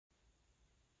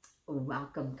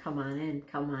welcome. Come on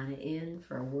in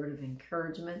for a word of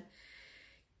encouragement.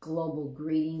 Global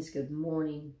greetings. Good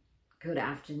morning, good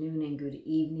afternoon, and good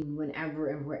evening, whenever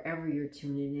and wherever you're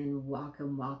tuning in.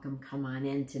 Welcome, welcome. Come on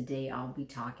in. Today I'll be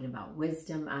talking about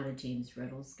wisdom out of James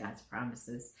Riddle's God's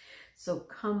Promises. So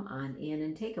come on in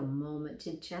and take a moment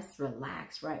to just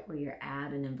relax right where you're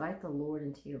at and invite the Lord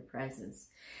into your presence.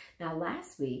 Now,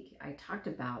 last week I talked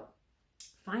about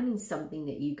finding something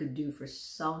that you could do for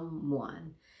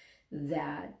someone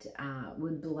that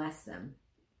would bless them.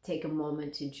 Take a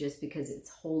moment to, just because it's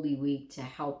Holy Week, to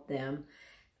help them,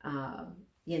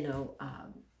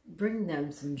 bring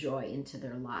them some joy into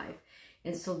their life.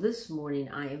 And so this morning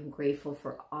I am grateful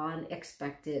for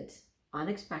unexpected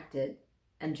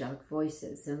angelic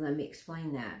voices. And let me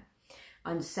explain that.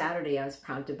 On Saturday, I was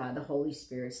prompted by the Holy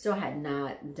Spirit. Still had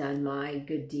not done my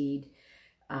good deed.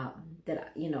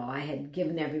 That, I had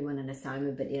given everyone an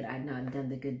assignment, but yet I had not done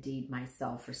the good deed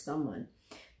myself for someone.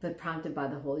 But prompted by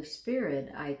the Holy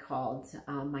Spirit, I called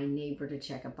my neighbor to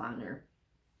check up on her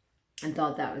and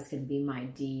thought that was going to be my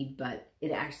deed. But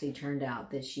it actually turned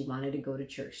out that she wanted to go to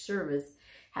church service.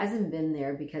 Hasn't been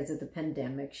there because of the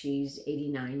pandemic. She's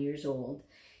 89 years old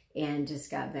and just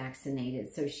got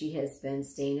vaccinated. So she has been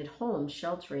staying at home,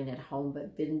 sheltering at home,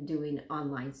 but been doing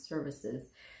online services.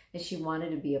 And she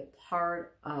wanted to be a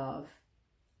part of,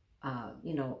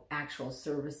 actual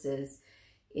services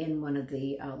in one of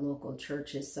the local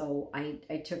churches. So I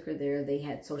took her there. They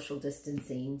had social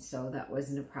distancing, so that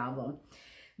wasn't a problem.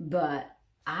 But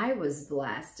I was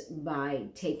blessed by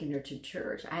taking her to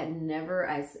church. I had never,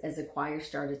 as a choir,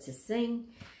 started to sing.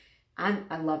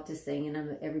 I love to sing,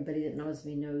 and everybody that knows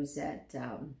me knows that,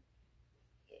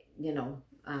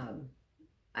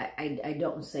 I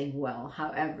don't sing well.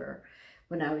 However,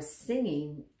 when I was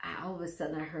singing, all of a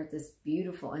sudden I heard this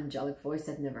beautiful angelic voice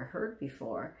I've never heard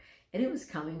before, and it was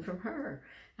coming from her.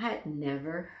 I had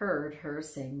never heard her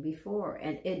sing before,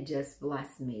 and it just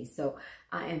blessed me. So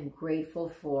I am grateful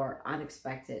for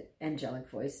unexpected angelic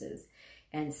voices,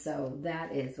 and so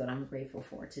that is what I'm grateful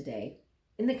for today.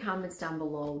 In the comments down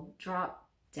below, drop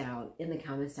down in the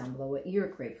comments down below what you're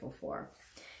grateful for.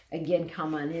 Again,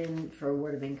 come on in for a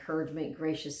word of encouragement.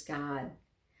 Gracious God,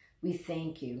 we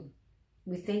thank you.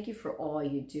 We thank you for all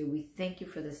you do. We thank you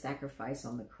for the sacrifice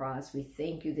on the cross. We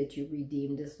thank you that you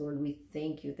redeemed us, Lord. We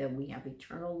thank you that we have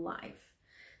eternal life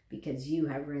because you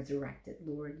have resurrected,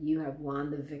 Lord. You have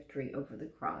won the victory over the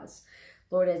cross.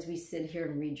 Lord, as we sit here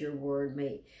and read your word,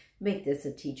 make this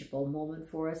a teachable moment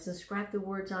for us. Inscribe the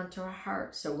words onto our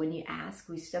hearts, so when you ask,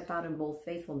 we step out in bold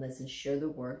faithfulness and share the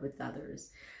word with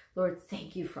others. Lord,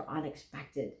 thank you for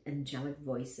unexpected angelic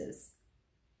voices.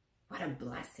 What a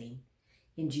blessing.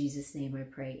 In Jesus' name I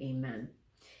pray, amen.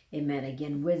 Amen.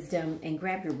 Again, wisdom, and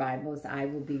grab your Bibles. I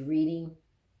will be reading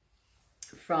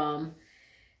from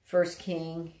 1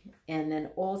 King and then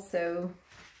also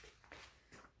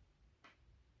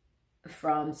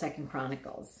from 2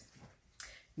 Chronicles.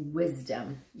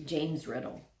 Wisdom, James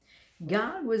Riddle.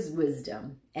 God was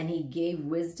wisdom, and he gave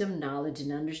wisdom, knowledge,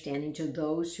 and understanding to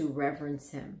those who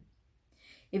reverence him.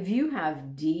 If you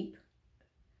have deep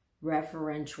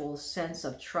reverential sense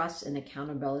of trust and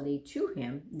accountability to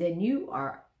him, then you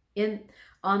are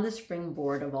on the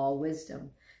springboard of all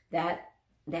wisdom. That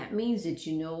means that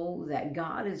you know that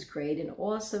God is great and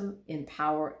awesome in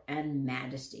power and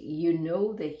majesty. You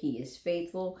know that he is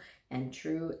faithful and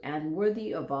true and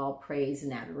worthy of all praise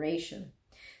and adoration.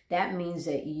 That means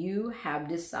that you have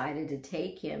decided to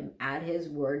take him at his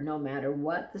word no matter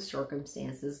what the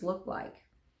circumstances look like.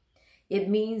 It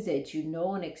means that you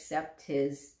know and accept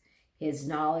his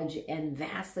knowledge and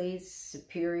vastly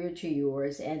superior to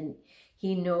yours, and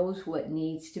he knows what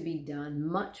needs to be done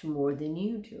much more than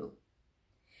you do.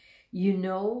 You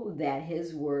know that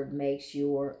his word makes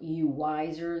you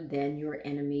wiser than your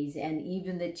enemies, and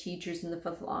even the teachers and the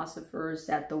philosophers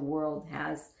that the world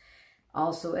has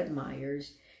also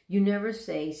admires. You never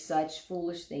say such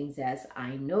foolish things as,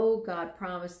 I know God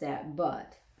promised that,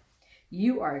 but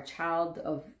you are a child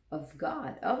of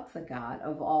God, of the God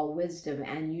of all wisdom,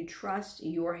 and you trust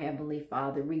your Heavenly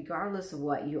Father regardless of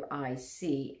what your eyes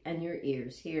see and your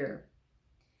ears hear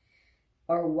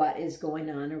or what is going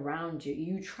on around you.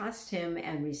 You trust him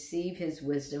and receive his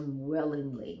wisdom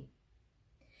willingly.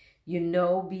 You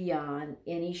know beyond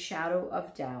any shadow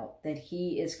of doubt that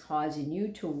he is causing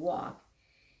you to walk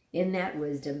in that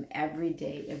wisdom every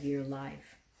day of your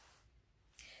life.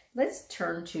 Let's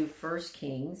turn to 1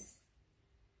 Kings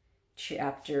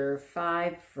chapter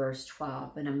 5, verse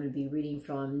 12, and I'm going to be reading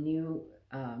from New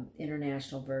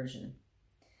International Version.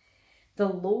 The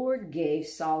Lord gave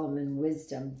Solomon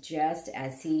wisdom just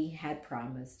as he had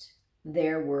promised.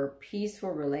 there were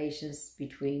peaceful relations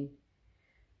between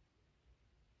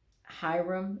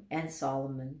Hiram and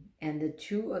Solomon, and the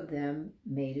two of them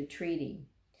made a treaty.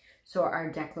 So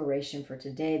our declaration for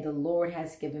today: the Lord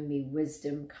has given me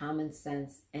wisdom, common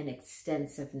sense, and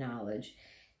extensive knowledge,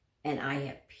 and I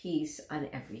have peace on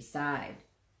every side.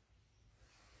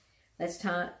 Let's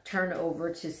turn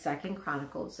over to 2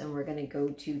 Chronicles, and we're going to go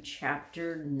to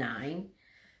chapter 9,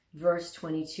 verse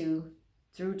 22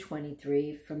 through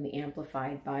 23 from the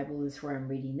Amplified Bible is where I'm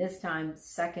reading this time.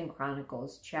 2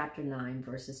 Chronicles chapter 9,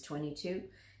 verses 22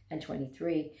 and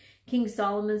 23. King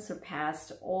Solomon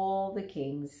surpassed all the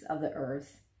kings of the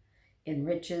earth in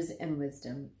riches and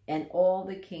wisdom, and all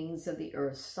the kings of the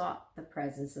earth sought the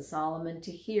presence of Solomon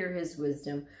to hear his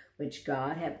wisdom, which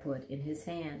God had put in his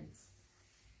hands.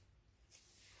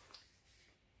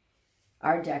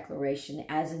 Our declaration: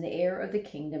 as an heir of the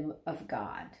kingdom of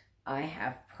God, I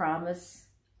have promise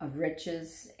of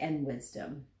riches and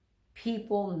wisdom.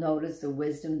 People notice the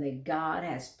wisdom that God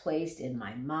has placed in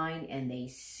my mind, and they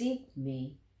seek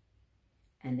me,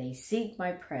 and they seek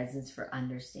my presence for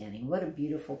understanding. What a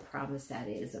beautiful promise that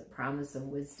is, a promise of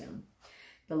wisdom.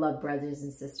 Beloved brothers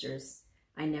and sisters,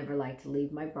 I never like to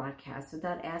leave my broadcast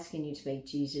without asking you to make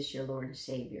Jesus your Lord and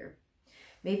Savior.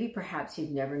 Maybe perhaps you've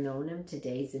never known him.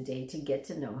 Today's the day to get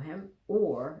to know him,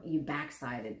 or you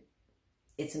backslided.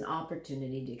 It's an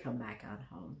opportunity to come back on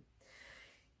home.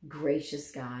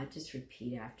 Gracious God, just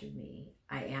repeat after me.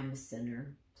 I am a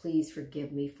sinner. Please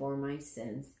forgive me for my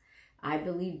sins. I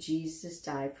believe Jesus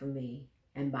died for me,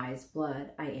 and by his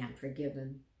blood I am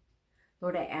forgiven.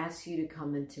 Lord, I ask you to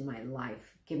come into my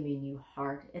life. Give me a new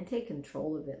heart and take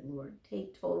control of it, Lord.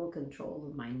 Take total control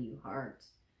of my new heart.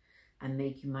 I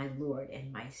make you my Lord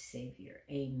and my Savior.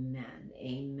 Amen.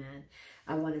 Amen.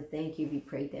 I want to thank you if you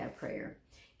prayed that prayer.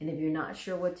 And if you're not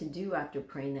sure what to do after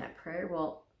praying that prayer,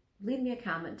 well, leave me a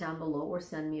comment down below or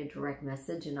send me a direct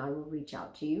message and I will reach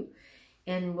out to you.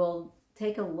 And we'll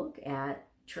take a look at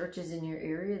churches in your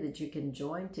area that you can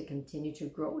join to continue to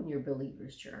grow in your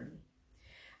believer's journey.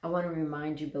 I want to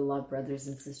remind you, beloved brothers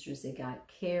and sisters, that God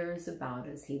cares about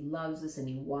us. He loves us and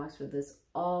he walks with us.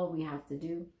 All we have to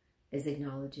do is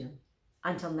acknowledge him.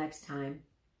 Until next time,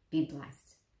 be blessed.